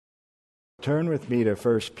Turn with me to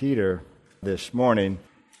 1 Peter this morning,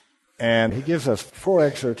 and he gives us 4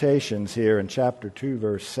 exhortations here in chapter 2,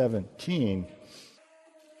 verse 17.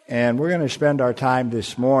 And we're going to spend our time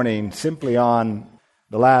this morning simply on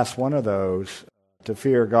the last one of those, to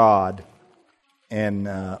fear God, and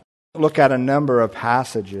look at a number of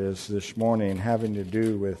passages this morning having to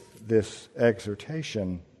do with this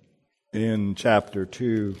exhortation in chapter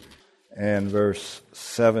 2 and verse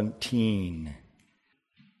 17.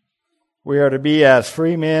 We are to be as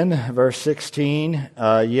free men, verse 16,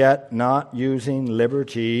 yet not using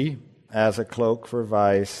liberty as a cloak for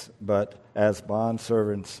vice, but as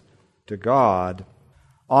bondservants to God.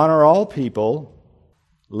 Honor all people,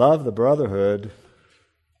 love the brotherhood,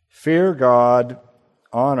 fear God,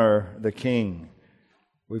 honor the king.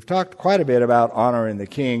 We've talked quite a bit about honoring the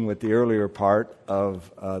king with the earlier part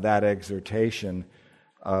of that exhortation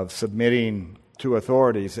of submitting to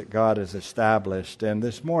authorities that God has established. And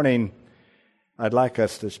this morning, I'd like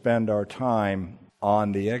us to spend our time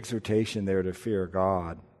on the exhortation there to fear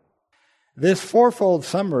God. This fourfold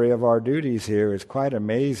summary of our duties here is quite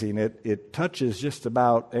amazing. It touches just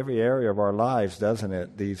about every area of our lives, doesn't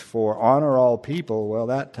it? These 4. Honor all people, well,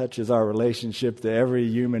 that touches our relationship to every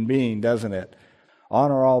human being, doesn't it?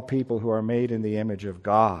 Honor all people who are made in the image of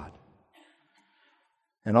God,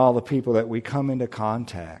 and all the people that we come into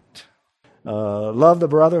contact. Love the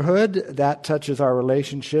brotherhood, that touches our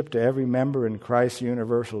relationship to every member in Christ's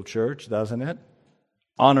universal church, doesn't it?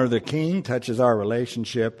 Honor the king touches our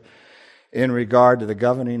relationship in regard to the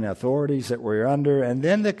governing authorities that we're under. And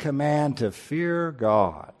then the command to fear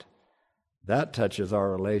God, that touches our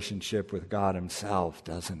relationship with God himself,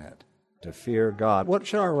 doesn't it? To fear God. What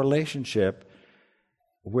should our relationship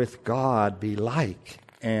with God be like?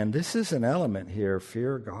 And this is an element here,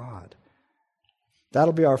 fear God.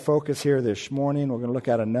 That'll be our focus here this morning. We're going to look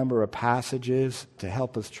at a number of passages to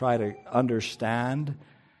help us try to understand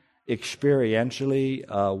experientially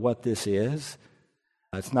what this is.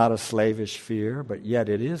 It's not a slavish fear, but yet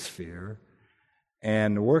it is fear.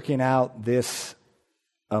 And working out this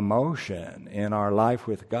emotion in our life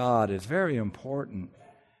with God is very important.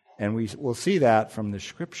 And we'll see that from the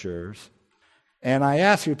Scriptures. And I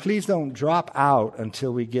ask you, please don't drop out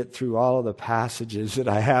until we get through all of the passages that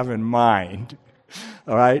I have in mind.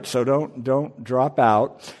 All right, so don't drop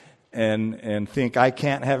out and think I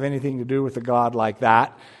can't have anything to do with a God like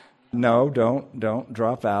that. No, don't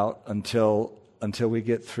drop out until we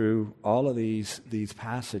get through all of these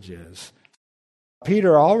passages.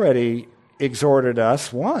 Peter already exhorted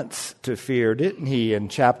us once to fear, didn't he, in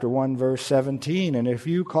chapter 1, verse 17? And if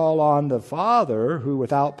you call on the Father, who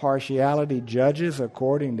without partiality judges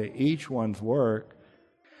according to each one's work,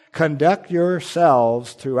 conduct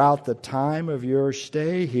yourselves throughout the time of your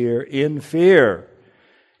stay here in fear.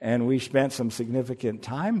 And we spent some significant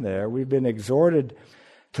time there. We've been exhorted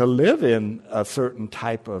to live in a certain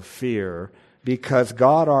type of fear because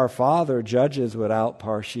God our Father judges without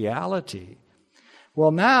partiality.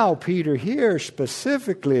 Well, now Peter here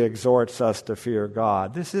specifically exhorts us to fear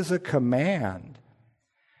God. This is a command.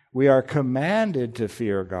 We are commanded to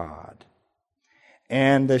fear God.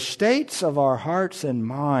 And the states of our hearts and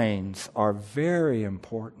minds are very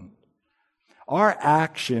important. Our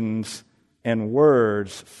actions and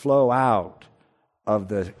words flow out of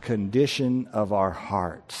the condition of our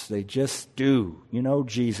hearts. They just do. You know,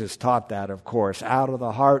 Jesus taught that, of course. Out of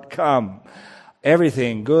the heart come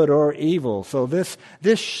everything, good or evil. So this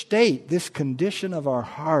state, this condition of our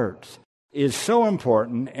hearts is so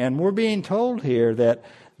important. And we're being told here that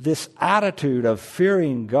this attitude of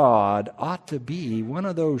fearing God ought to be one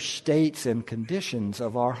of those states and conditions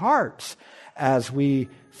of our hearts as we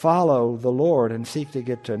follow the Lord and seek to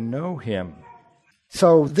get to know Him.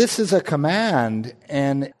 So this is a command,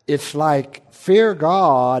 and it's like fear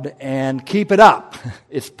God and keep it up.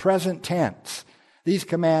 It's present tense. These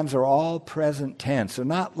commands are all present tense. They're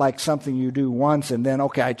not like something you do once and then,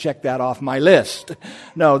 okay, I check that off my list.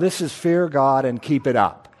 No, this is fear God and keep it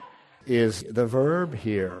up. Is the verb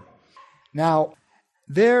here. Now,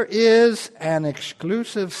 there is an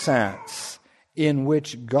exclusive sense in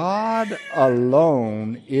which God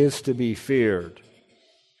alone is to be feared.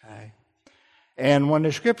 Okay? And when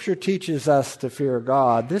the Scripture teaches us to fear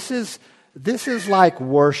God, this is like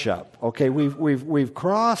worship. Okay, we've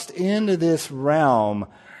crossed into this realm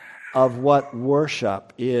of what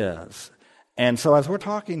worship is. And so as we're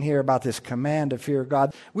talking here about this command to fear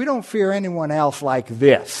God, we don't fear anyone else like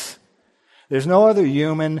this. There's no other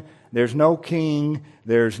human, there's no king,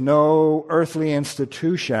 there's no earthly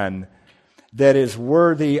institution that is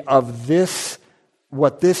worthy of this,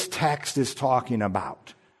 what this text is talking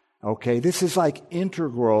about. Okay, this is like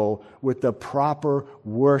integral with the proper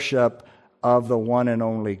worship of the one and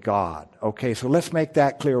only God. Okay, so let's make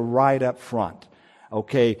that clear right up front.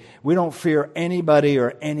 Okay, we don't fear anybody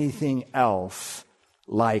or anything else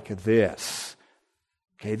like this.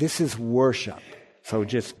 Okay, this is worship. So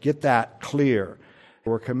just get that clear.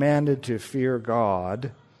 We're commanded to fear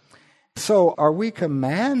God. So are we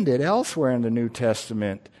commanded elsewhere in the New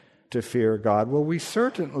Testament to fear God? Well, we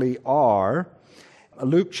certainly are.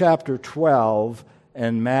 Luke chapter 12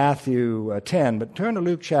 and Matthew 10. But turn to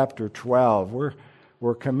Luke chapter 12.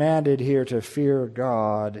 We're commanded here to fear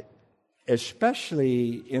God,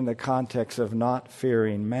 especially in the context of not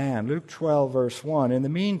fearing man. Luke 12, verse 1. In the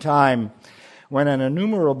meantime, when an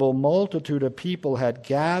innumerable multitude of people had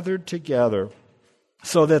gathered together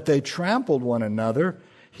so that they trampled one another,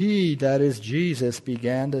 he, that is Jesus,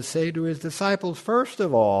 began to say to his disciples, first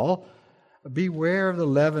of all, beware of the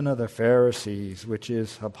leaven of the Pharisees, which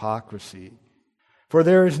is hypocrisy. For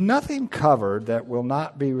there is nothing covered that will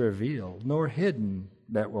not be revealed, nor hidden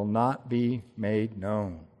that will not be made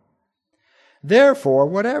known. Therefore,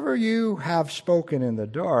 whatever you have spoken in the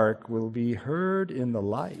dark will be heard in the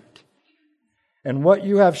light. And what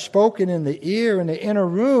you have spoken in the ear in the inner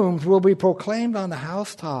rooms will be proclaimed on the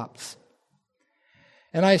housetops.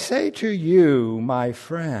 And I say to you, my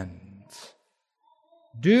friends,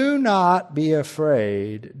 do not be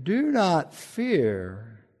afraid, do not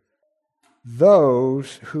fear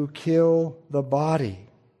those who kill the body.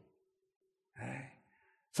 Okay.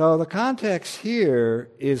 So the context here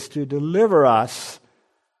is to deliver us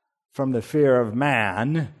from the fear of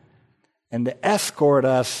man and to escort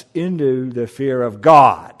us into the fear of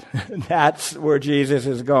God. That's where Jesus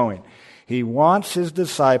is going. He wants his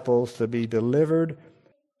disciples to be delivered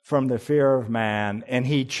from the fear of man, and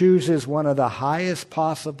he chooses one of the highest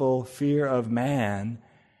possible fear of man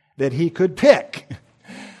that he could pick.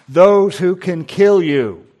 Those who can kill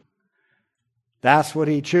you. That's what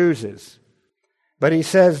he chooses. But he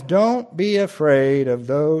says, don't be afraid of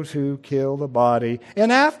those who kill the body,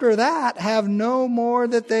 and after that have no more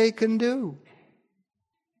that they can do.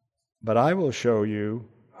 But I will show you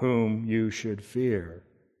whom you should fear.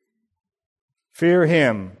 Fear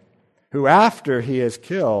him who after he is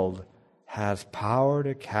killed has power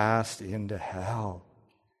to cast into hell.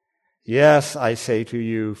 Yes, I say to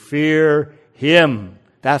you, fear him.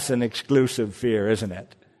 That's an exclusive fear, isn't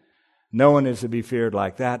it? No one is to be feared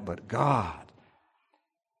like that but God.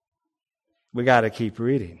 We got to keep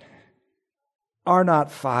reading. Are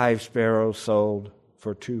not 5 sparrows sold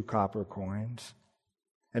for 2 copper coins?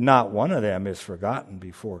 And not one of them is forgotten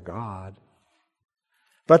before God.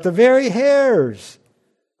 But the very hairs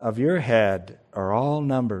of your head are all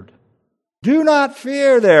numbered. Do not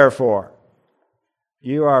fear, therefore.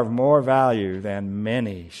 You are of more value than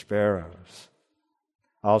many sparrows.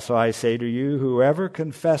 Also I say to you, whoever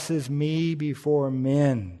confesses me before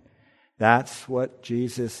men, that's what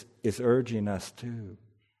Jesus is urging us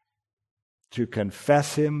to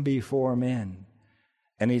confess him before men.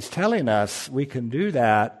 And he's telling us we can do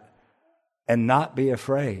that and not be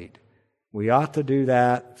afraid. We ought to do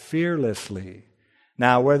that fearlessly.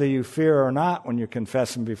 Now, whether you fear or not when you're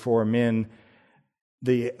confessing before men,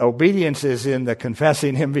 the obedience is in the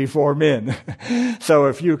confessing him before men. So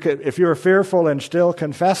if you're fearful and still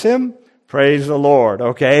confess him, praise the Lord,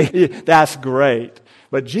 okay? That's great.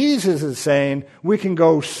 But Jesus is saying we can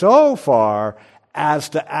go so far as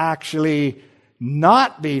to actually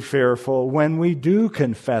not be fearful when we do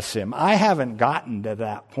confess him. I haven't gotten to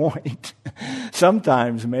that point.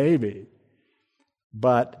 Sometimes maybe.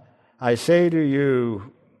 But I say to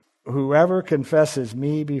you, whoever confesses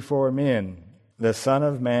me before men, the Son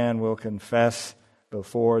of Man will confess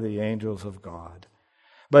before the angels of God.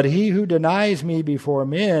 But he who denies me before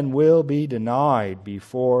men will be denied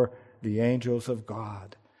before the angels of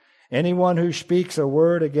God. Anyone who speaks a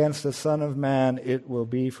word against the Son of Man, it will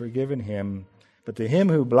be forgiven him. But to him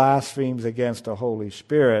who blasphemes against the Holy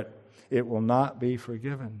Spirit, it will not be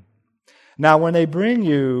forgiven. Now, when they bring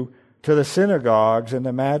you to the synagogues and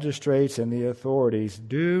the magistrates and the authorities,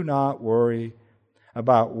 do not worry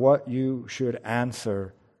about what you should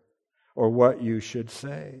answer or what you should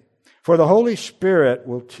say. For the Holy Spirit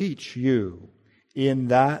will teach you in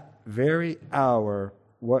that very hour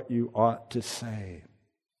what you ought to say.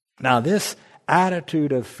 Now, this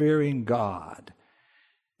attitude of fearing God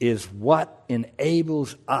is what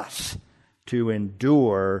enables us to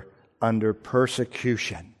endure under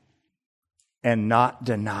persecution and not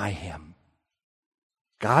deny him.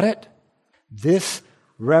 Got it? This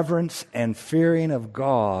reverence and fearing of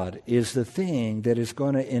God is the thing that is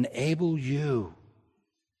going to enable you,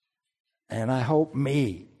 and I hope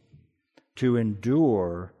me, to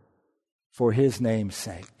endure for his name's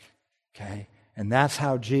sake. Okay? And that's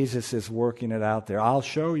how Jesus is working it out there. I'll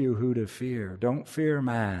show you who to fear. Don't fear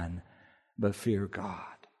man, but fear God.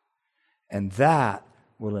 And that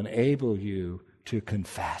will enable you to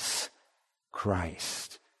confess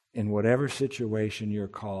Christ in whatever situation you're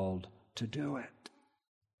called to do it.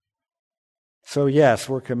 So yes,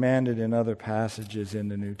 we're commanded in other passages in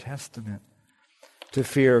the New Testament to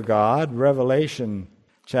fear God. Revelation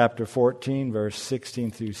chapter 14, verse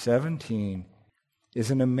 16 through 17 is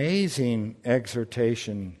an amazing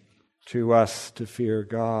exhortation to us to fear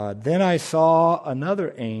God. Then I saw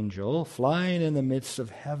another angel flying in the midst of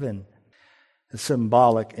heaven, a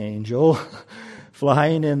symbolic angel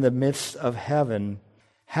flying in the midst of heaven,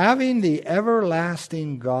 having the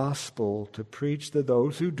everlasting gospel to preach to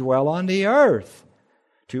those who dwell on the earth,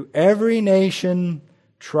 to every nation,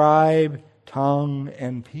 tribe, tongue,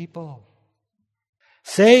 and people,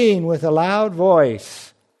 saying with a loud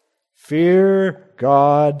voice, fear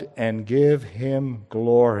God and give him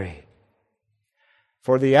glory.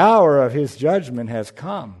 For the hour of his judgment has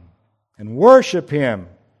come, and worship him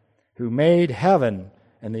who made heaven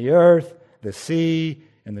and the earth, the sea,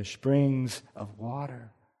 and the springs of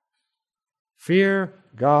water. Fear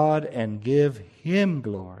God and give him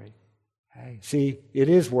glory. Hey, see, it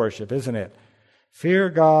is worship, isn't it? Fear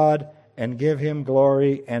God and give him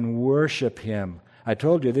glory and worship him. I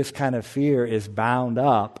told you this kind of fear is bound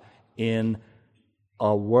up in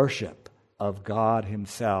a worship of God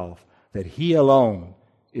himself that he alone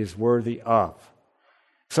is worthy of.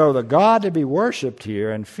 So the God to be worshipped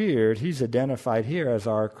here and feared, he's identified here as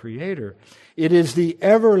our Creator. It is the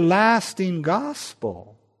everlasting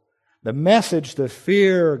gospel. The message to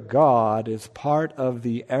fear God is part of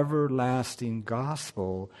the everlasting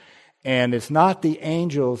gospel. And it's not the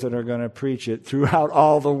angels that are going to preach it throughout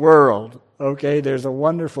all the world. Okay, there's a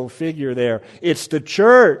wonderful figure there. It's the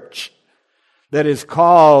church that is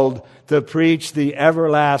called to preach the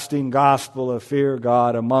everlasting gospel of fear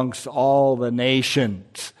God amongst all the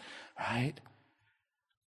nations. Right?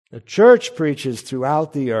 The church preaches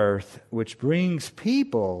throughout the earth, which brings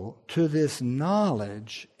people to this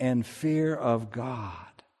knowledge and fear of God.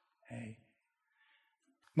 Okay?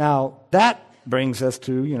 Now, that brings us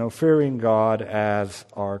to, fearing God as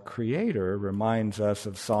our Creator, reminds us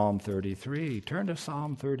of Psalm 33. Turn to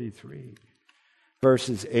Psalm 33,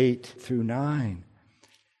 verses 8 through 9.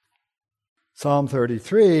 Psalm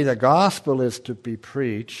 33, the gospel is to be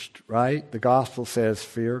preached, right? The gospel says,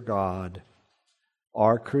 fear God,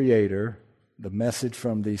 our Creator, the message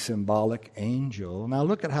from the symbolic angel. Now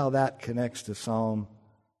look at how that connects to Psalm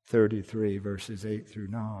 33, verses 8 through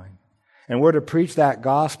 9. And we're to preach that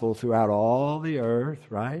gospel throughout all the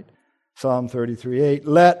earth, right? Psalm 33, 8.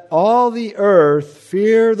 Let all the earth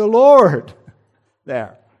fear the Lord.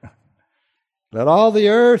 There. Let all the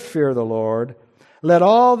earth fear the Lord. Let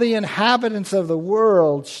all the inhabitants of the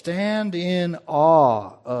world stand in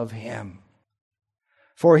awe of him.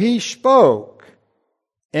 For he spoke,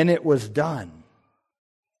 and it was done.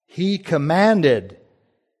 He commanded,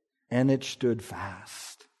 and it stood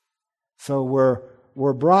fast. So we're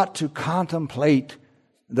brought to contemplate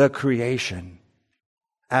the creation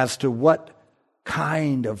as to what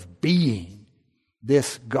kind of being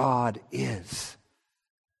this God is.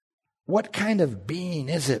 What kind of being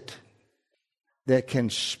is it that can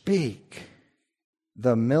speak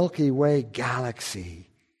the Milky Way galaxy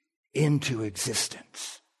into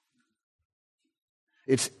existence?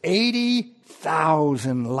 It's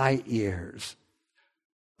 80,000 light years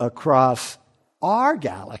across our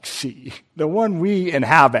galaxy, the one we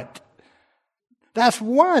inhabit. That's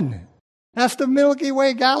one. That's the Milky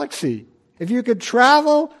Way galaxy. If you could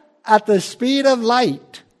travel at the speed of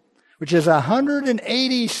light, which is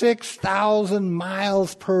 186,000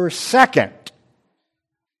 miles per second,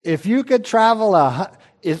 if you could travel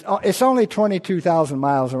it's only 22,000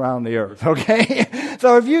 miles around the earth, okay?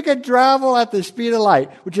 So if you could travel at the speed of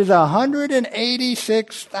light, which is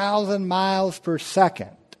 186,000 miles per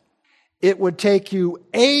second, it would take you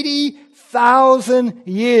 80,000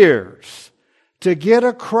 years to get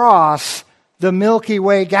across the Milky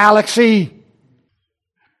Way galaxy.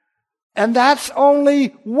 And that's only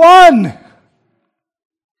one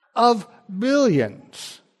of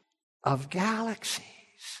billions of galaxies.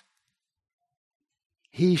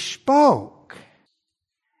 He spoke,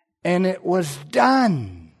 and it was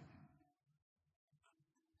done.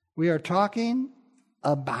 We are talking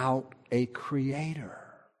about a creator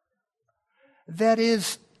that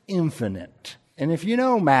is infinite. And if you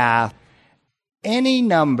know math, any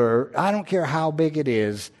number, I don't care how big it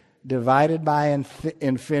is, divided by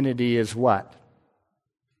infinity is what?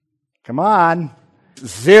 Come on.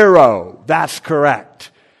 0. That's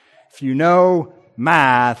correct. If you know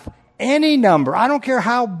math, any number, I don't care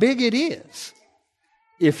how big it is,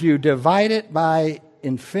 if you divide it by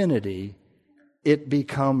infinity, it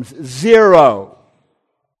becomes zero.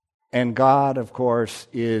 And God, of course,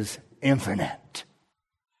 is infinite.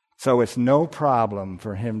 So it's no problem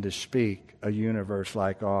for him to speak a universe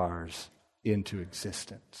like ours into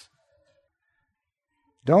existence.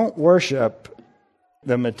 Don't worship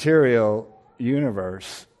the material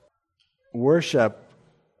universe. Worship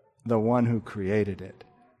the one who created it.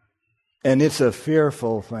 And it's a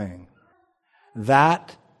fearful thing.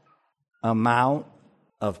 That amount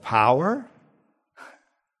of power,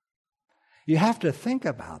 you have to think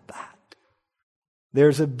about that.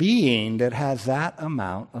 There's a being that has that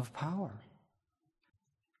amount of power.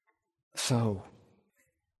 So,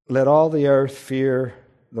 let all the earth fear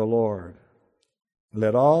the Lord.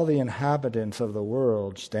 Let all the inhabitants of the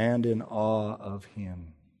world stand in awe of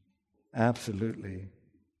him. Absolutely.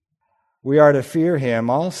 We are to fear him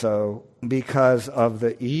also because of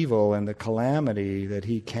the evil and the calamity that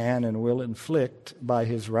he can and will inflict by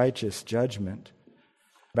his righteous judgment.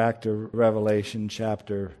 Back to Revelation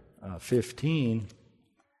chapter 15,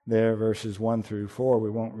 there verses 1 through 4, we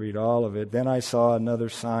won't read all of it. Then I saw another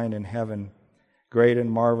sign in heaven, great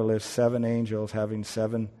and marvelous, 7 angels having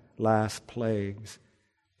 7 last plagues.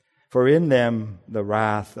 For in them the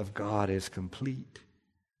wrath of God is complete.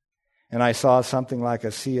 And I saw something like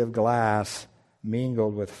a sea of glass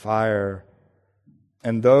mingled with fire,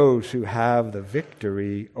 and those who have the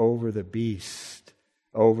victory over the beast,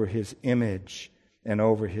 over his image, and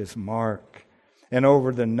over his mark, and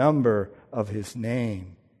over the number of his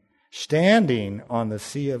name, standing on the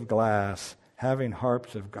sea of glass, having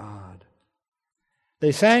harps of God.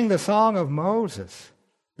 They sang the song of Moses,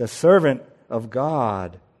 the servant of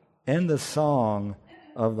God, and the song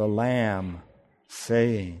of the Lamb,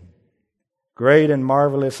 saying, Great and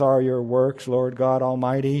marvelous are your works, Lord God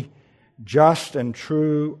Almighty. Just and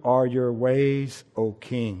true are your ways, O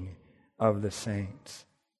King of the saints.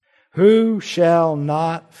 Who shall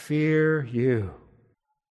not fear you,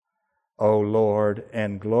 O Lord,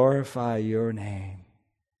 and glorify your name?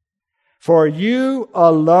 For you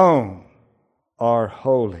alone are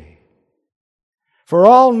holy. For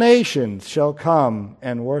all nations shall come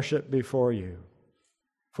and worship before you,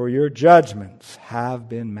 for your judgments have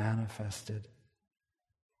been manifested.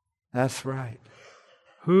 That's right.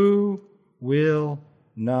 Who shall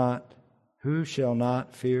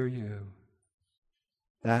not fear you?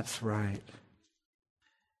 That's right.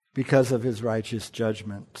 Because of his righteous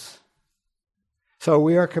judgments. So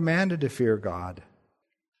we are commanded to fear God.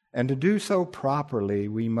 And to do so properly,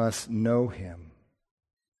 we must know him.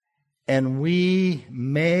 And we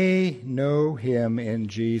may know him in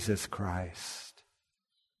Jesus Christ.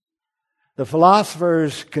 The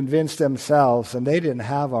philosophers convinced themselves, and they didn't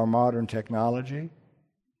have our modern technology.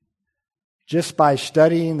 Just by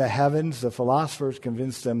studying the heavens, the philosophers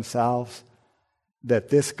convinced themselves that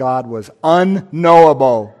this God was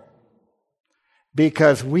unknowable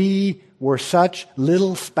because we were such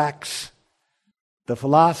little specks. The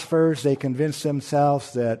philosophers, they convinced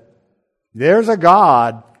themselves that there's a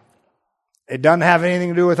God. It doesn't have anything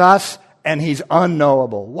to do with us, and he's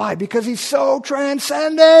unknowable. Why? Because he's so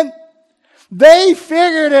transcendent. They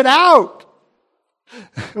figured it out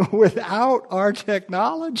without our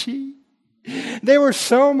technology. They were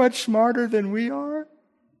so much smarter than we are.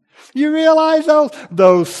 You realize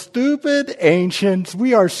those stupid ancients,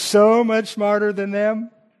 we are so much smarter than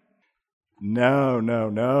them?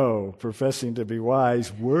 No. Professing to be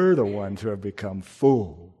wise, we're the ones who have become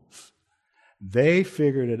fools. They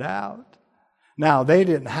figured it out. Now, they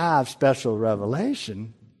didn't have special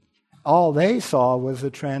revelation. All they saw was the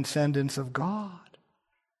transcendence of God.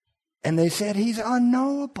 And they said, he's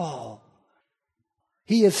unknowable.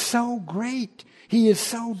 He is so great. He is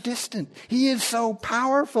so distant. He is so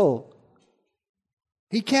powerful.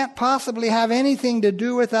 He can't possibly have anything to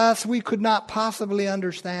do with us. We could not possibly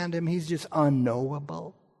understand him. He's just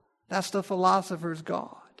unknowable. That's the philosopher's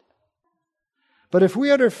God. But if we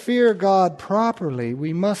are to fear God properly,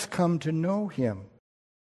 we must come to know him.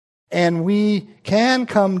 And we can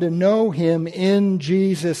come to know him in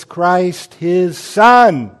Jesus Christ, his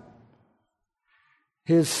Son.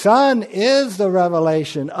 His Son is the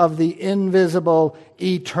revelation of the invisible,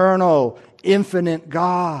 eternal, infinite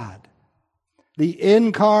God. The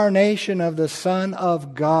incarnation of the Son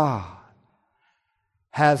of God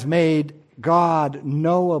has made God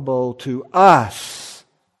knowable to us.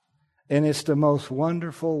 And it's the most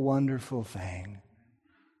wonderful, wonderful thing.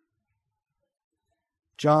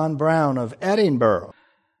 John Brown of Edinburgh.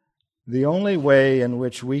 The only way in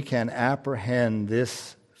which we can apprehend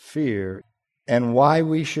this fear and why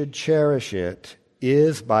we should cherish it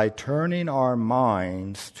is by turning our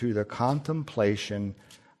minds to the contemplation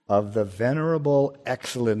of the venerable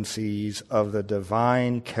excellencies of the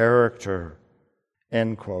divine character.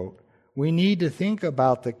 End quote. We need to think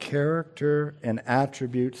about the character and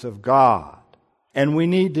attributes of God. And we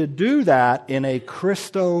need to do that in a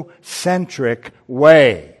Christocentric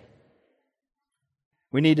way.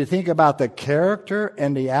 We need to think about the character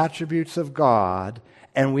and the attributes of God,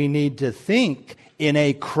 and we need to think in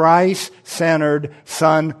a Christ-centered,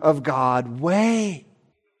 Son of God way.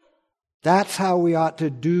 That's how we ought to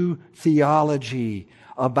do theology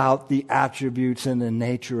about the attributes and the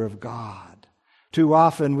nature of God. Too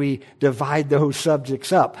often we divide those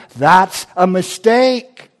subjects up. That's a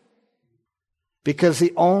mistake. Because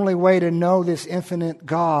the only way to know this infinite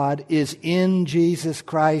God is in Jesus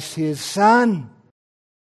Christ, His Son.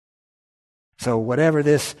 So whatever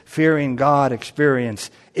this fearing God experience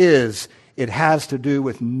is, it has to do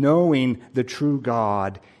with knowing the true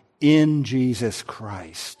God in Jesus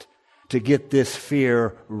Christ to get this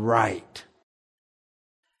fear right.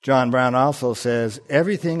 John Brown also says,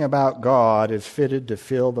 everything about God is fitted to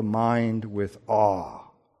fill the mind with awe.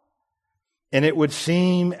 And it would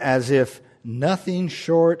seem as if nothing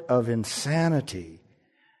short of insanity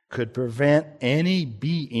could prevent any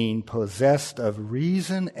being possessed of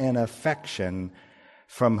reason and affection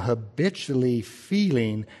from habitually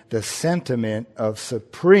feeling the sentiment of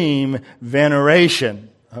supreme veneration.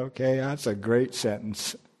 Okay, that's a great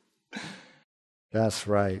sentence. That's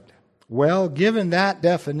right. Well, given that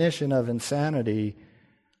definition of insanity,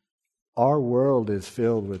 our world is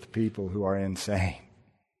filled with people who are insane.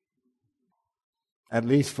 At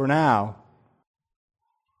least for now.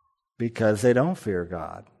 Because they don't fear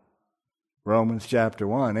God. Romans chapter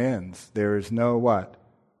 1 ends, there is no what?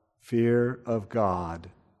 Fear of God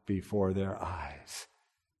before their eyes.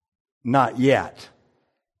 Not yet.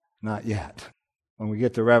 Not yet. When we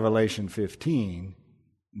get to Revelation 15,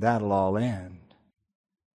 that'll all end.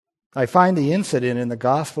 I find the incident in the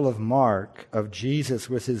Gospel of Mark of Jesus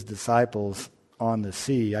with his disciples on the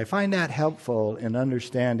sea. I find that helpful in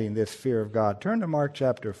understanding this fear of God. Turn to Mark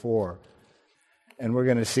chapter 4. And we're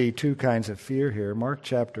going to see two kinds of fear here. Mark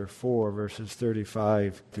chapter 4, verses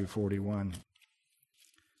 35 through 41.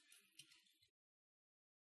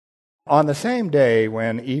 On the same day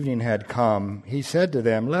when evening had come, he said to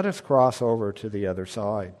them, "Let us cross over to the other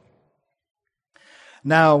side."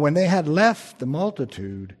 Now, when they had left the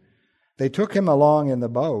multitude, they took him along in the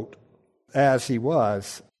boat, as he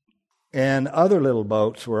was, and other little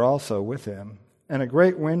boats were also with him. And a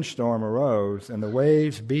great windstorm arose, and the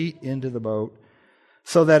waves beat into the boat,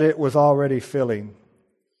 so that it was already filling.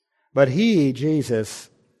 But he, Jesus,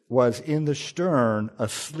 was in the stern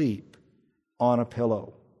asleep on a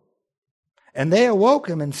pillow. And they awoke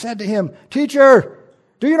him and said to him, "Teacher,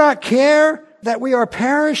 do you not care that we are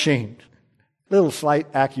perishing?" Little slight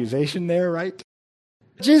accusation there, right?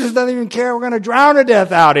 Jesus doesn't even care. We're going to drown to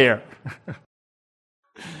death out here.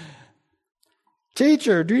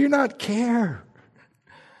 "Teacher, do you not care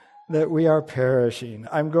that we are perishing?"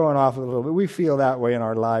 I'm going off a little bit. We feel that way in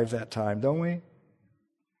our lives at times, don't we?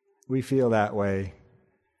 We feel that way.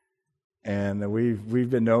 And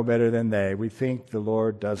we've been no better than they. We think the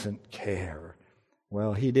Lord doesn't care.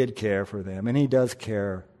 Well, He did care for them, and He does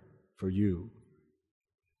care for you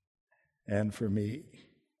and for me.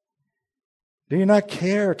 "Do you not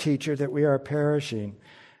care, teacher, that we are perishing?"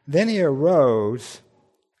 Then He arose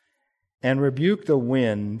and rebuked the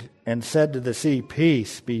wind and said to the sea,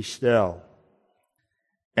 "Peace, be still."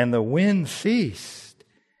 And the wind ceased,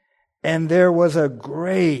 and there was a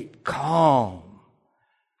great calm.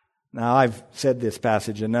 Now, I've said this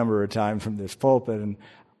passage a number of times from this pulpit, and,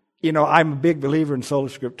 I'm a big believer in sola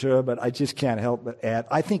scriptura, but I just can't help but add,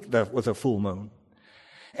 I think that was a full moon.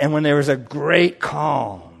 And when there was a great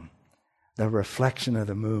calm, the reflection of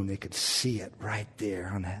the moon, they could see it right there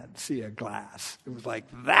on that sea of glass. It was like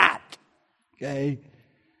that. Okay?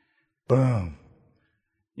 Boom.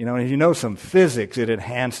 If you know some physics, it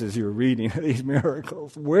enhances your reading of these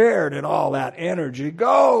miracles. Where did all that energy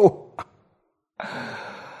go?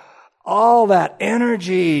 All that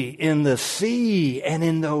energy in the sea and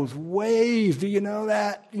in those waves. Do you know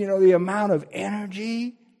that? The amount of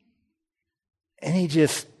energy? And he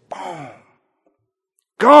just, boom,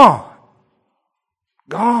 gone.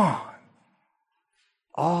 Gone.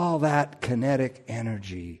 All that kinetic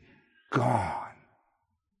energy, gone.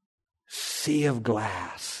 Sea of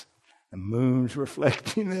glass. The moon's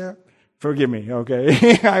reflecting there. Forgive me,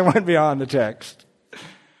 okay? I went beyond the text.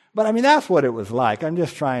 But that's what it was like. I'm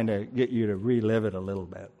just trying to get you to relive it a little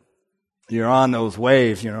bit. You're on those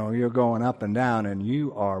waves, you're going up and down, and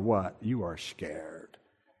you are what? You are scared.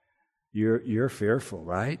 You're fearful,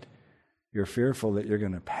 right? You're fearful that you're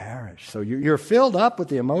going to perish. So you're filled up with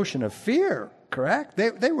the emotion of fear, correct?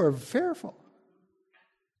 They were fearful.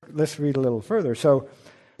 Let's read a little further. So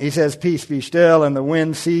he says, peace be still, and the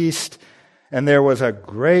wind ceased, and there was a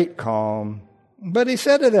great calm. But he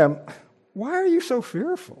said to them, why are you so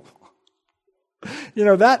fearful?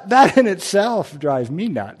 That in itself drives me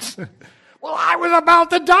nuts. Well, I was about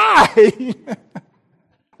to die.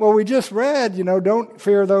 Well, we just read, don't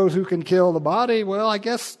fear those who can kill the body. Well, I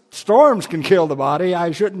guess storms can kill the body. I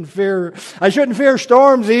shouldn't fear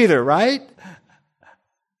storms either, right?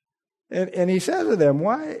 And he says to them,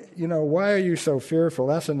 why are you so fearful?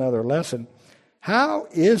 That's another lesson. How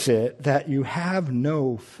is it that you have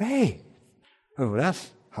no faith? Oh, that's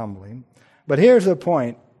humbling. But here's the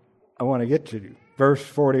point I want to get to. Verse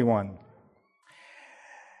 41.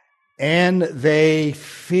 And they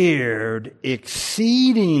feared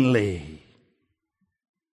exceedingly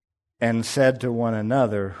and said to one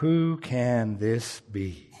another, who can this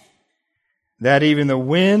be, that even the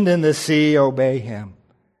wind and the sea obey him?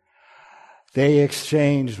 They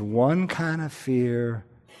exchanged one kind of fear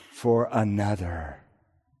for another.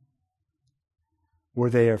 Were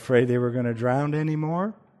they afraid they were going to drown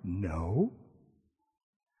anymore? No.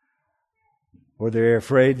 Were they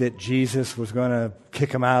afraid that Jesus was going to kick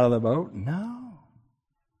them out of the boat? No.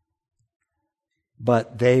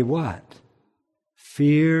 But they what?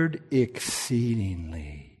 Feared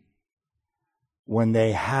exceedingly when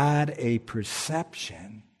they had a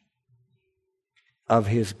perception of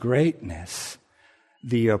his greatness.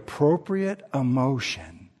 The appropriate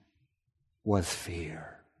emotion was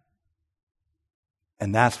fear.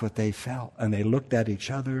 And that's what they felt. And they looked at each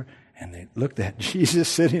other, and they looked at Jesus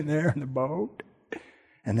sitting there in the boat.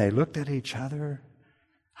 And they looked at each other.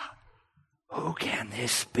 Who can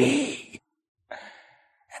this be?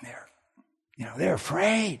 And they're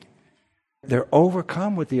afraid. They're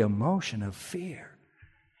overcome with the emotion of fear.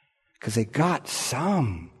 Because they got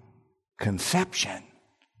some conception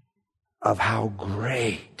of how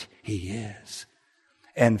great he is.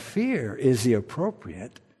 And fear is the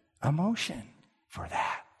appropriate emotion for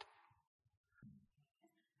that.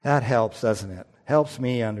 That helps, doesn't it? Helps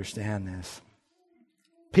me understand this.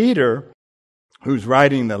 Peter, who's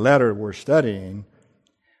writing the letter we're studying,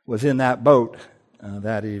 was in that boat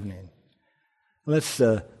that evening. Let's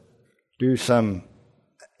do some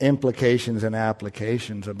implications and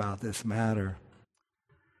applications about this matter.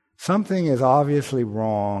 Something is obviously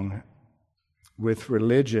wrong with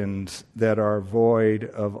religions that are void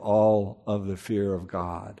of all of the fear of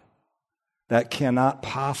God. That cannot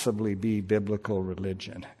possibly be biblical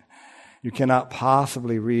religion. You cannot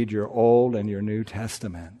possibly read your Old and your New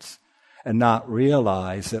Testaments and not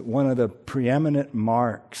realize that one of the preeminent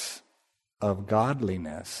marks of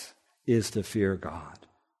godliness is to fear God.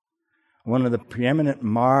 One of the preeminent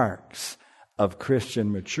marks of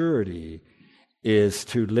Christian maturity is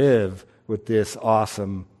to live with this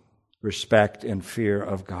awesome respect and fear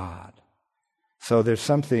of God. So there's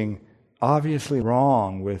something obviously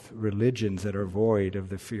wrong with religions that are void of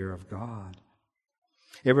the fear of God.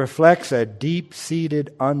 It reflects a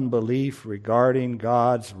deep-seated unbelief regarding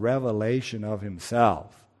God's revelation of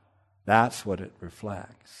himself. That's what it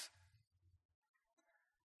reflects.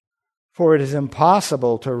 For it is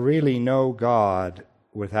impossible to really know God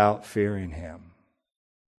without fearing him.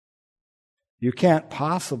 You can't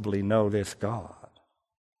possibly know this God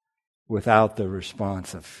without the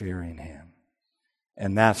response of fearing him.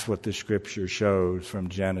 And that's what the Scripture shows from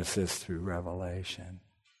Genesis through Revelation.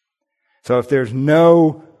 So if there's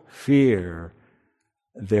no fear,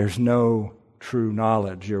 there's no true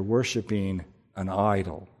knowledge. You're worshiping an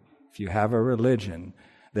idol. If you have a religion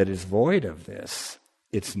that is void of this,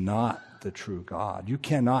 it's not the true God. You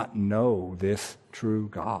cannot know this true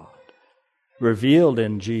God revealed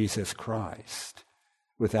in Jesus Christ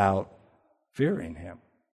without fearing him.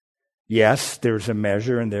 Yes, there's a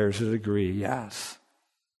measure and there's a degree, yes.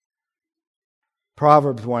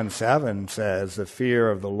 Proverbs 1:7 says, the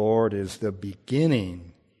fear of the Lord is the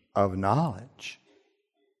beginning of knowledge.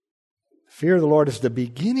 Fear of the Lord is the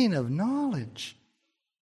beginning of knowledge.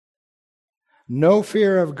 No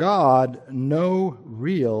fear of God, no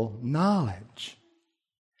real knowledge.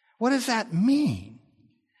 What does that mean?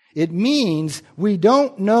 It means we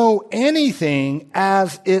don't know anything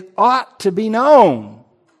as it ought to be known.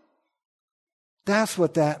 That's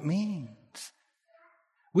what that means.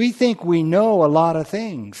 We think we know a lot of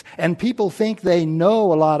things, and people think they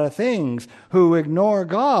know a lot of things who ignore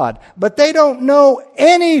God, but they don't know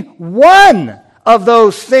any one of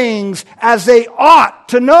those things as they ought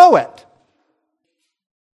to know it.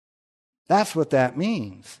 That's what that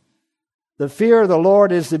means. The fear of the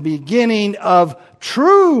Lord is the beginning of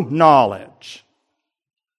true knowledge.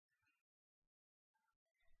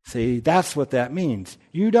 See, that's what that means.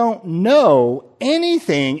 You don't know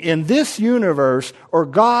anything in this universe or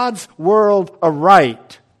God's world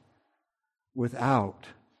aright without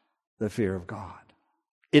the fear of God.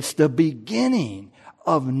 It's the beginning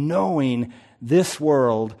of knowing this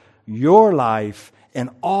world, your life, and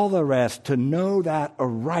all the rest. To know that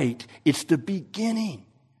aright, it's the beginning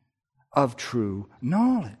of true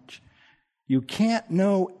knowledge. You can't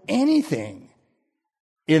know anything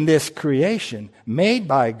in this creation made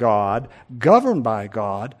by God, governed by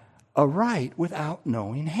God, aright without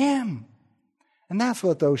knowing Him. And that's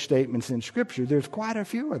what those statements in Scripture, there's quite a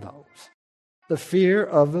few of those. The fear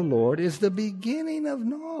of the Lord is the beginning of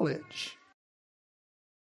knowledge.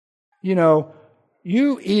 You know,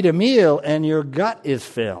 you eat a meal and your gut is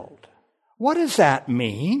filled. What does that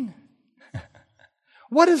mean?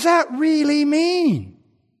 What does that really mean?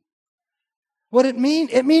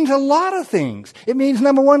 It means a lot of things. It means,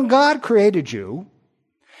 number one, God created you.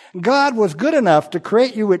 God was good enough to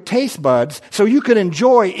create you with taste buds so you could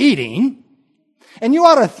enjoy eating. And you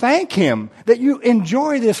ought to thank Him that you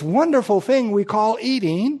enjoy this wonderful thing we call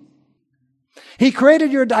eating. He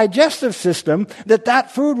created your digestive system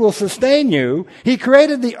that food will sustain you. He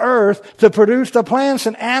created the earth to produce the plants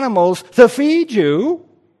and animals to feed you.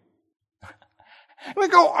 We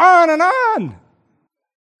go on and on.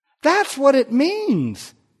 That's what it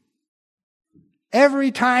means.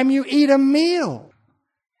 Every time you eat a meal.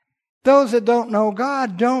 Those that don't know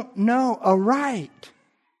God don't know aright.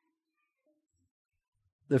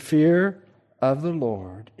 The fear of the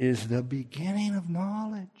Lord is the beginning of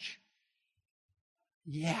knowledge.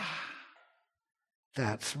 Yeah,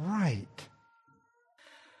 that's right.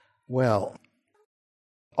 Well,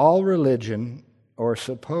 all religion or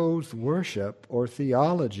supposed worship or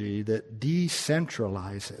theology that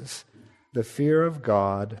decentralizes the fear of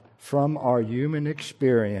God from our human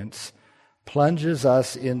experience plunges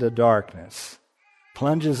us into darkness,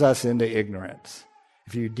 plunges us into ignorance,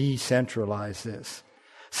 if you decentralize this.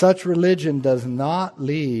 Such religion does not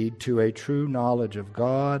lead to a true knowledge of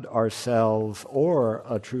God, ourselves, or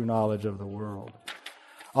a true knowledge of the world.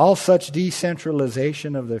 All such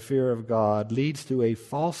decentralization of the fear of God leads to a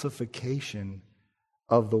falsification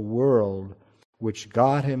of the world, which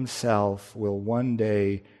God Himself will one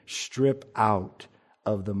day strip out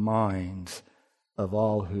of the minds of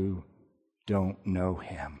all who don't know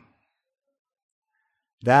Him.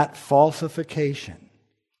 That falsification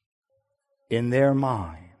in their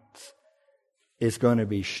minds is going to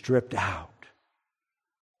be stripped out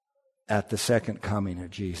at the second coming of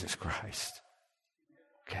Jesus Christ.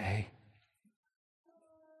 Okay?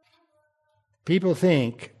 People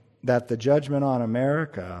think that the judgment on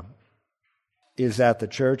America is that the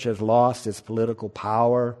church has lost its political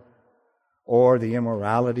power or the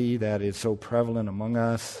immorality that is so prevalent among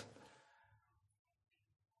us.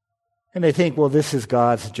 And they think, well, this is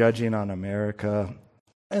God's judging on America.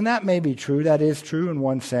 And that may be true. That is true in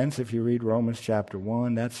one sense. If you read Romans chapter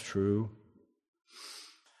 1, that's true.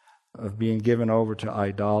 Of being given over to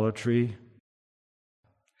idolatry.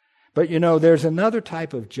 But you know, there's another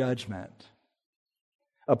type of judgment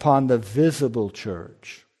upon the visible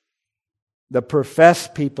church, the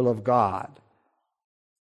professed people of God.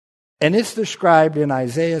 And it's described in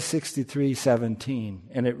Isaiah 63:17,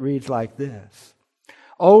 and it reads like this: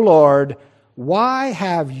 O Lord, why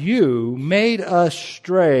have you made us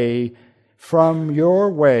stray from your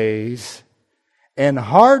ways and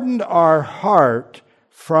hardened our heart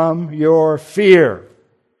from your fear?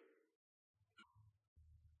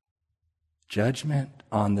 Judgment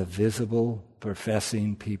on the visible,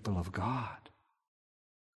 professing people of God.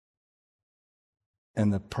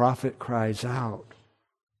 And the prophet cries out,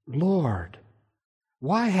 Lord,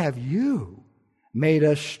 why have you made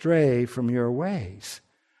us stray from your ways?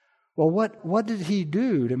 Well, what did he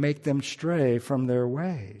do to make them stray from their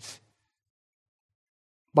ways?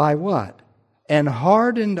 By what? And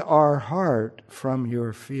hardened our heart from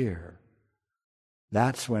your fear.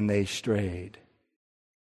 That's when they strayed.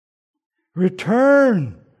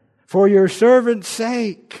 Return for your servant's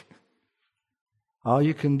sake. All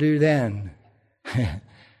you can do then,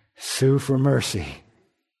 sue for mercy.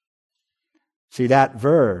 See, that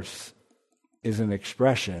verse is an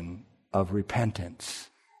expression of repentance,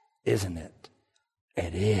 isn't it?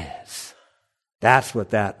 It is. That's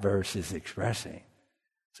what that verse is expressing.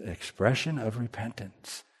 It's an expression of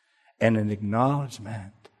repentance and an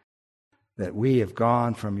acknowledgement that we have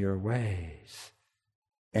gone from your ways.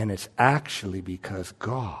 And it's actually because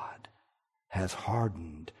God has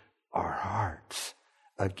hardened our hearts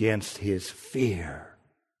against his fear.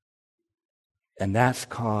 And that's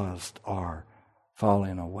caused our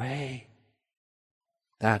falling away.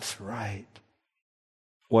 That's right.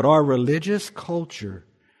 What our religious culture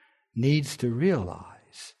needs to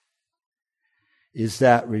realize is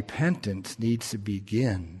that repentance needs to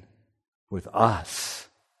begin with us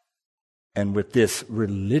and with this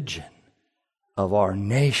religion of our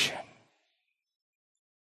nation.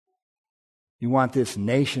 You want this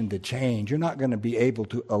nation to change, you're not going to be able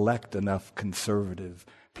to elect enough conservative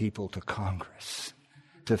people to Congress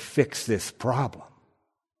to fix this problem.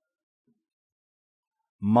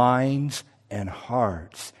 Minds and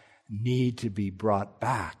hearts need to be brought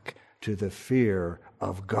back to the fear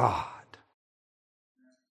of God.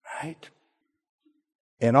 Right?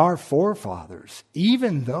 And our forefathers,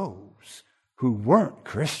 even those who weren't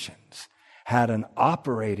Christians, had an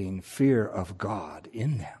operating fear of God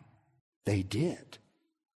in them. They did.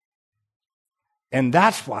 And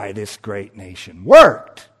that's why this great nation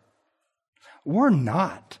worked. We're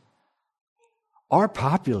not. Our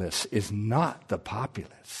populace is not the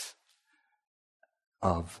populace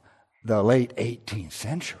of the late 18th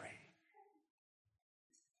century.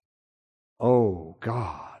 Oh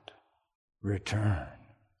God, return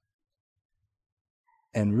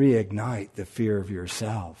and reignite the fear of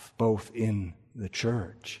yourself, both in the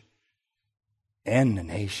church and the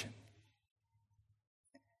nation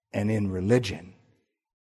and in religion.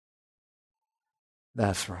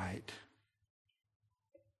 That's right.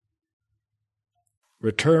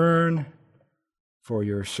 Return for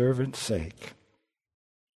your servant's sake.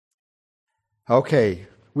 Okay,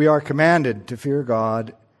 we are commanded to fear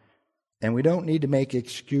God, and we don't need to make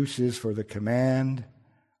excuses for the command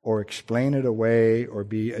or explain it away or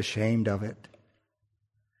be ashamed of it.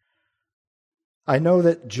 I know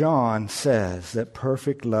that John says that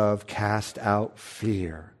perfect love casts out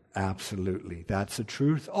fear. Absolutely. That's a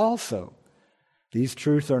truth also. These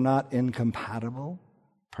truths are not incompatible.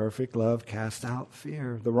 Perfect love casts out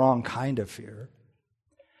fear, the wrong kind of fear.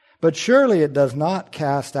 But surely it does not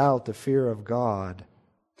cast out the fear of God,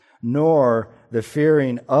 nor the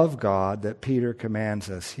fearing of God that Peter commands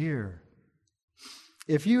us here.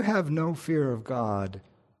 If you have no fear of God,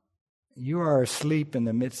 you are asleep in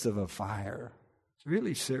the midst of a fire. It's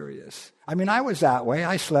really serious. I mean, I was that way.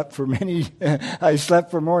 I slept for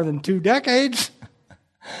more than 2 decades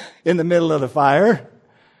in the middle of the fire,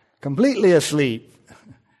 completely asleep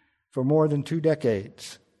for more than 2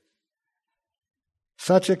 decades.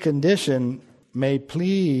 Such a condition may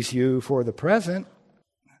please you for the present,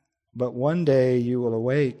 but one day you will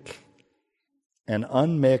awake, and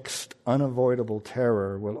unmixed, unavoidable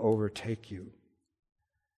terror will overtake you.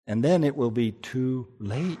 And then it will be too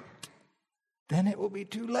late. Then it will be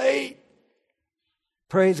too late.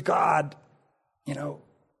 Praise God.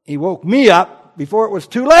 He woke me up before it was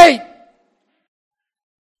too late.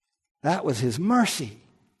 That was His mercy.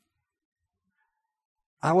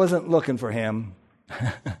 I wasn't looking for Him.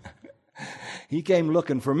 He came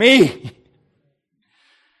looking for me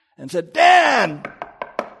and said, "Dan,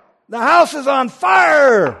 the house is on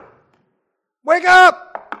fire. Wake up!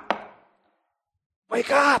 Wake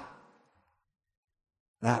up!"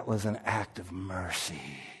 That was an act of mercy.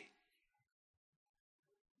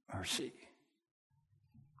 Mercy.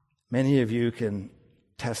 Many of you can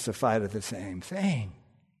testify to the same thing.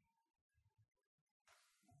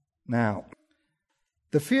 Now,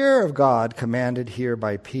 the fear of God commanded here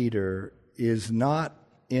by Peter is not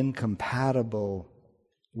incompatible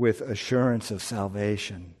with assurance of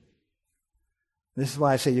salvation. This is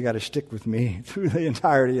why I say you got to stick with me through the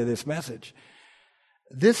entirety of this message.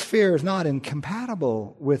 This fear is not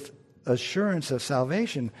incompatible with assurance of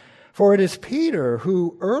salvation, for it is Peter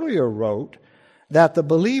who earlier wrote that the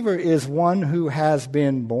believer is one who has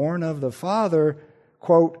been born of the Father,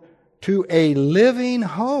 quote, to a living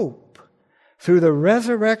hope through the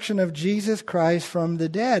resurrection of Jesus Christ from the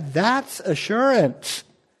dead. That's assurance.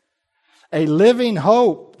 A living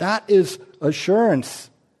hope. That is assurance.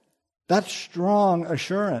 That's strong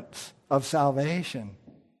assurance of salvation.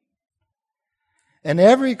 And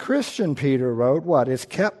every Christian, Peter wrote, is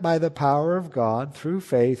kept by the power of God through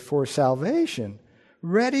faith for salvation,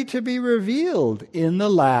 ready to be revealed in the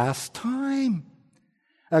last time.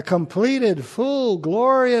 A completed, full,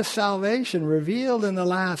 glorious salvation revealed in the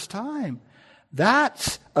last time.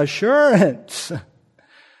 That's assurance.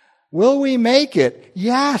 Will we make it?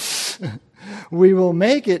 Yes. We will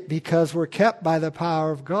make it because we're kept by the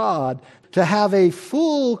power of God to have a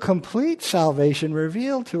full, complete salvation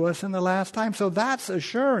revealed to us in the last time. So that's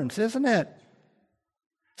assurance, isn't it?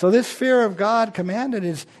 So this fear of God commanded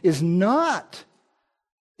is not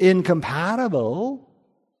incompatible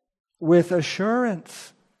with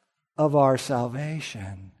assurance of our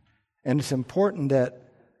salvation. And it's important that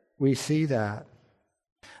we see that.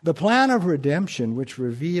 The plan of redemption, which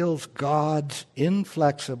reveals God's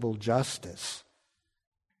inflexible justice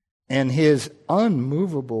and his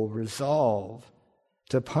unmovable resolve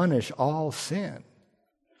to punish all sin,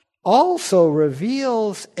 also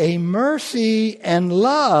reveals a mercy and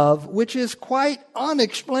love which is quite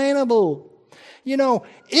unexplainable. You know,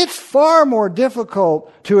 it's far more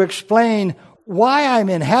difficult to explain why I'm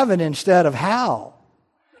in heaven instead of hell.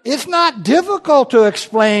 It's not difficult to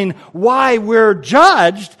explain why we're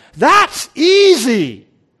judged. That's easy.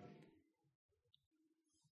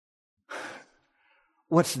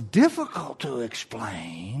 What's difficult to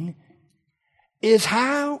explain is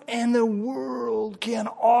how in the world can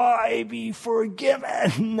I be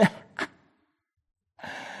forgiven?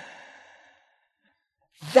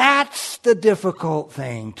 That's the difficult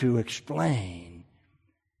thing to explain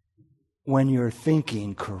when you're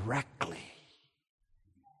thinking correctly,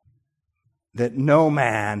 that no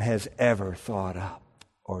man has ever thought up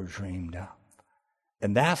or dreamed up.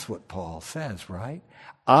 And that's what Paul says, right?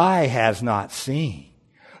 Eye has not seen,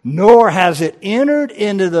 nor has it entered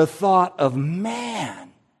into the thought of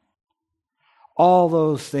man all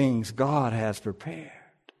those things God has prepared.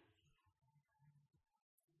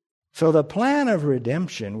 So the plan of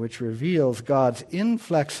redemption, which reveals God's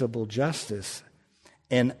inflexible justice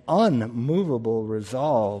and unmovable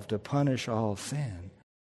resolve to punish all sin,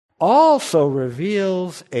 also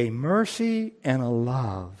reveals a mercy and a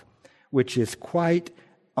love which is quite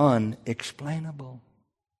unexplainable.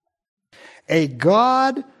 A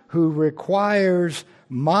God who requires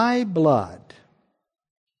my blood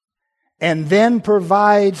and then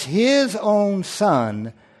provides his own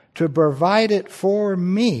Son to provide it for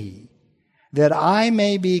me, that I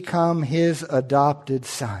may become his adopted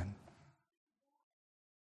son.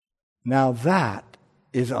 Now that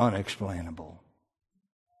is unexplainable.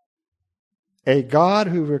 A God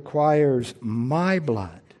who requires my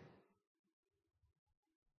blood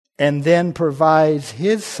and then provides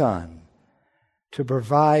his Son to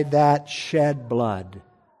provide that shed blood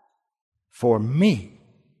for me,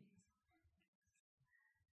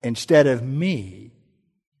 instead of me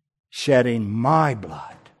shedding my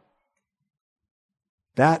blood.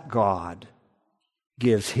 That God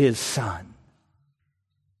gives his Son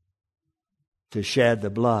to shed the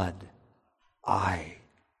blood I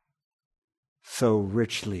so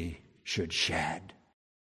richly should shed,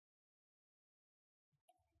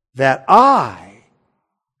 that I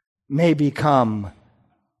may become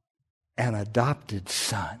an adopted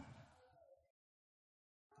son.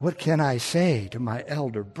 What can I say to my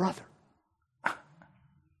elder brother?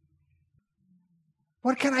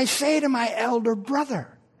 What can I say to my elder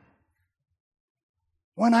brother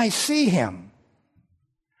when I see him?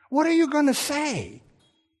 What are you going to say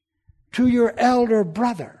to your elder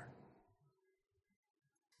brother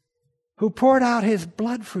who poured out his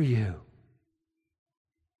blood for you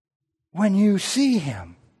when you see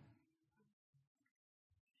him?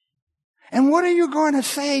 And what are you going to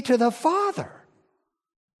say to the Father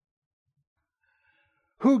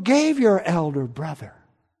who gave your elder brother?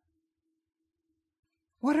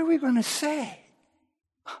 What are we going to say?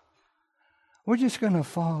 We're just going to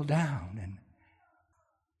fall down and,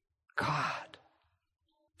 God,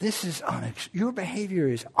 this is your behavior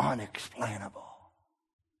is unexplainable.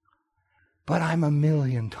 But I'm a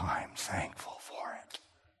million times thankful for it.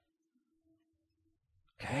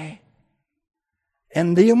 Okay?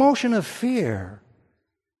 And the emotion of fear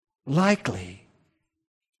likely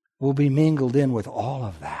will be mingled in with all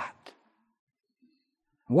of that.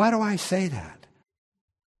 Why do I say that?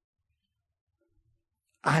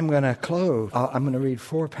 I'm going to close. I'm going to read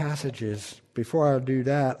 4 passages. Before I do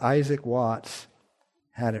that, Isaac Watts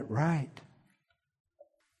had it right,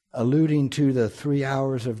 alluding to the 3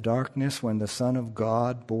 hours of darkness when the Son of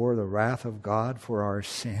God bore the wrath of God for our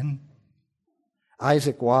sin.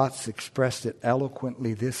 Isaac Watts expressed it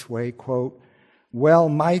eloquently this way, quote, "Well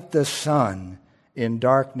might the sun in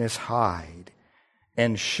darkness hide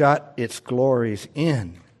and shut its glories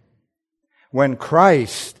in, when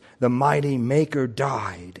Christ, the mighty Maker,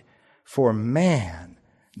 died for man,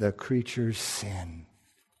 the creature's sin."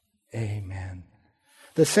 Amen.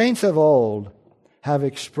 The saints of old have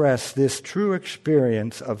expressed this true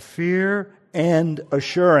experience of fear and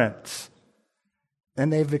assurance.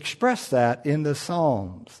 And they've expressed that in the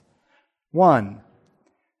Psalms. 1,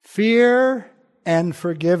 fear and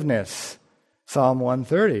forgiveness. Psalm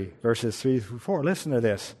 130, verses 3 through 4. Listen to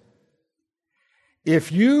this.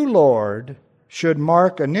 "If you, Lord, should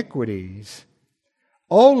mark iniquities,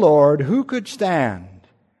 O Lord, who could stand?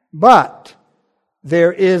 But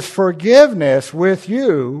there is forgiveness with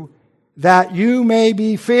you, that you may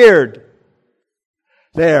be feared.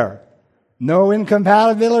 There. No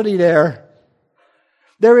incompatibility there.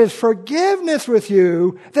 There is forgiveness with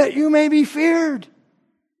you that you may be feared.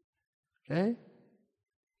 Okay?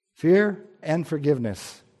 Fear and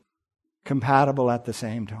forgiveness. Compatible at the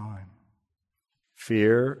same time.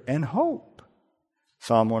 Fear and hope.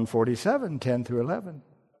 Psalm 147, 10 through 11.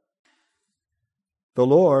 The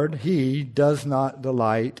Lord, He does not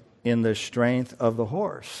delight in the strength of the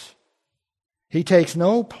horse. He takes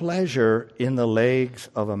no pleasure in the legs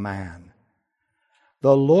of a man.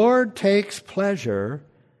 The Lord takes pleasure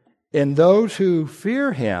in those who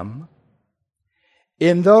fear Him,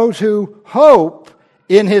 in those who hope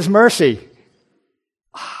in His mercy.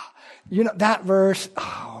 You know, that verse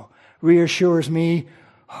reassures me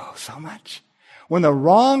so much. When the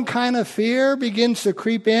wrong kind of fear begins to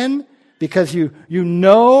creep in because you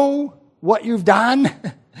know what you've done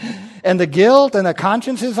and the guilt and the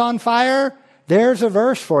conscience is on fire, there's a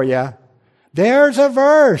verse for you. There's a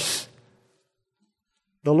verse.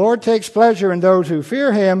 The Lord takes pleasure in those who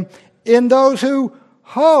fear Him, in those who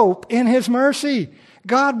hope in His mercy.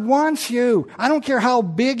 God wants you. I don't care how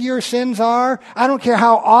big your sins are. I don't care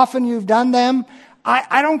how often you've done them.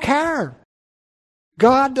 I don't care.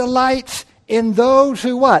 God delights in those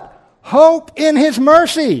who what? Hope in His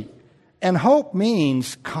mercy. And hope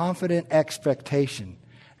means confident expectation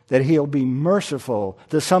that He'll be merciful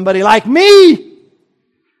to somebody like me.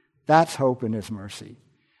 That's hope in His mercy.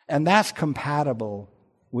 And that's compatible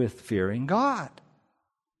with fearing God.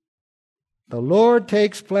 The Lord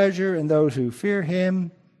takes pleasure in those who fear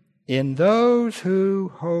Him, in those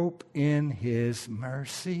who hope in His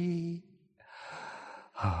mercy.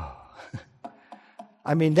 Oh.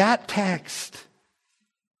 I mean, that text,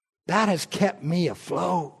 that has kept me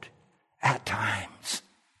afloat at times.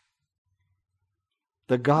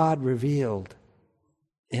 The God revealed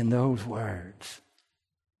in those words.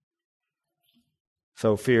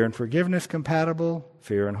 So fear and forgiveness compatible,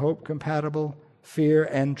 fear and hope compatible, fear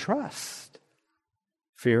and trust.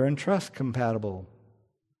 Fear and trust compatible.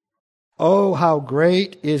 Oh, how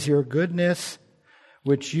great is your goodness,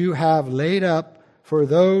 which you have laid up for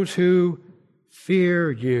those who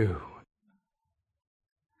fear you,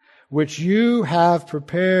 which you have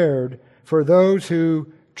prepared for those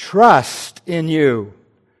who trust in you.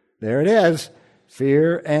 There it is.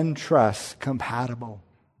 Fear and trust compatible.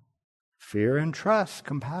 Fear and trust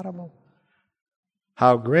compatible.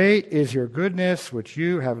 How great is your goodness, which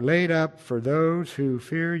you have laid up for those who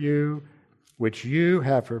fear you, which you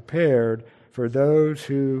have prepared for those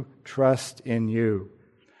who trust in you.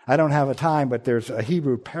 I don't have a time, but there's a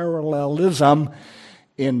Hebrew parallelism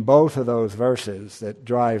in both of those verses that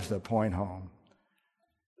drives the point home.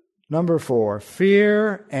 Number 4,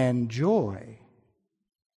 fear and joy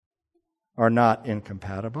are not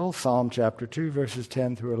incompatible. Psalm chapter 2, verses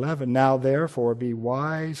 10 through 11. Now therefore be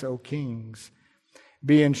wise, O kings.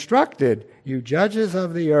 Be instructed, you judges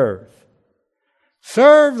of the earth.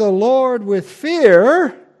 Serve the Lord with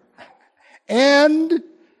fear and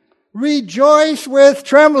rejoice with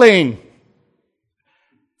trembling.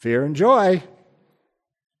 Fear and joy.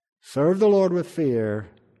 Serve the Lord with fear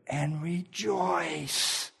and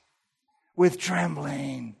rejoice with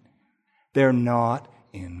trembling. They're not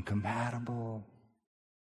incompatible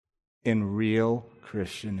in real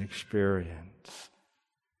Christian experience.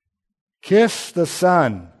 Kiss the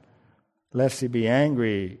Son, lest He be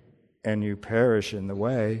angry and you perish in the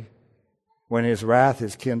way, when His wrath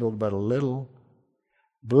is kindled but a little.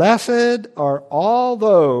 Blessed are all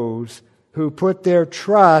those who put their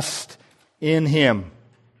trust in Him.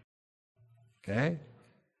 Okay?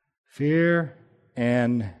 Fear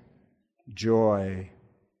and joy,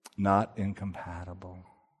 not incompatible.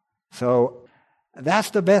 So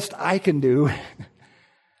that's the best I can do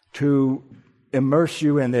to immerse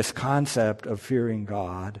you in this concept of fearing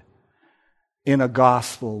God in a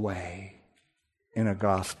gospel way. In a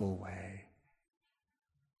gospel way.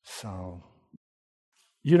 So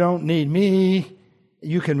you don't need me.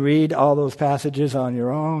 You can read all those passages on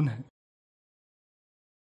your own.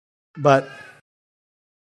 But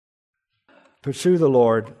pursue the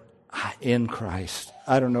Lord in Christ.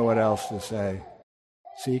 I don't know what else to say.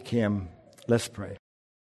 Seek Him. Let's pray.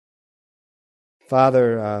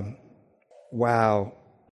 Father, wow.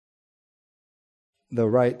 The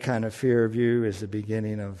right kind of fear of you is the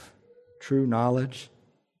beginning of true knowledge.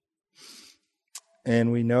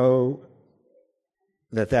 And we know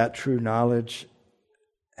that true knowledge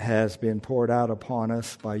has been poured out upon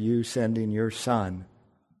us by you sending your Son,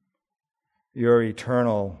 your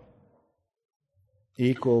eternal,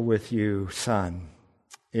 equal with you Son,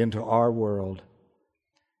 into our world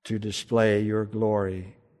to display your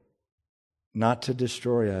glory not to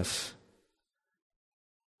destroy us,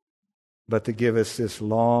 but to give us this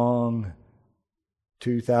long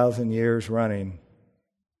 2,000 years running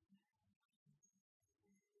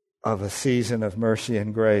of a season of mercy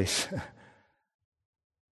and grace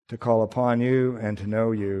to call upon you and to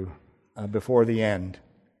know you before the end.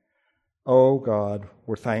 Oh God,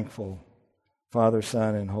 we're thankful, Father,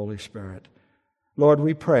 Son, and Holy Spirit. Lord,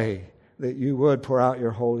 we pray that you would pour out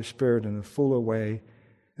your Holy Spirit in a fuller way,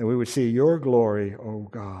 that we would see your glory, oh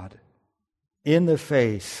God, in the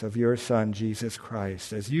face of your Son, Jesus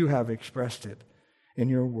Christ, as you have expressed it in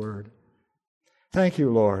your word. Thank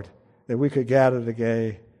you, Lord, that we could gather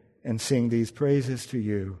today and sing these praises to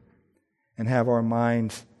you and have our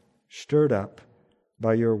minds stirred up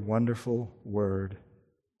by your wonderful word.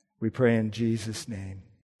 We pray in Jesus' name.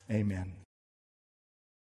 Amen.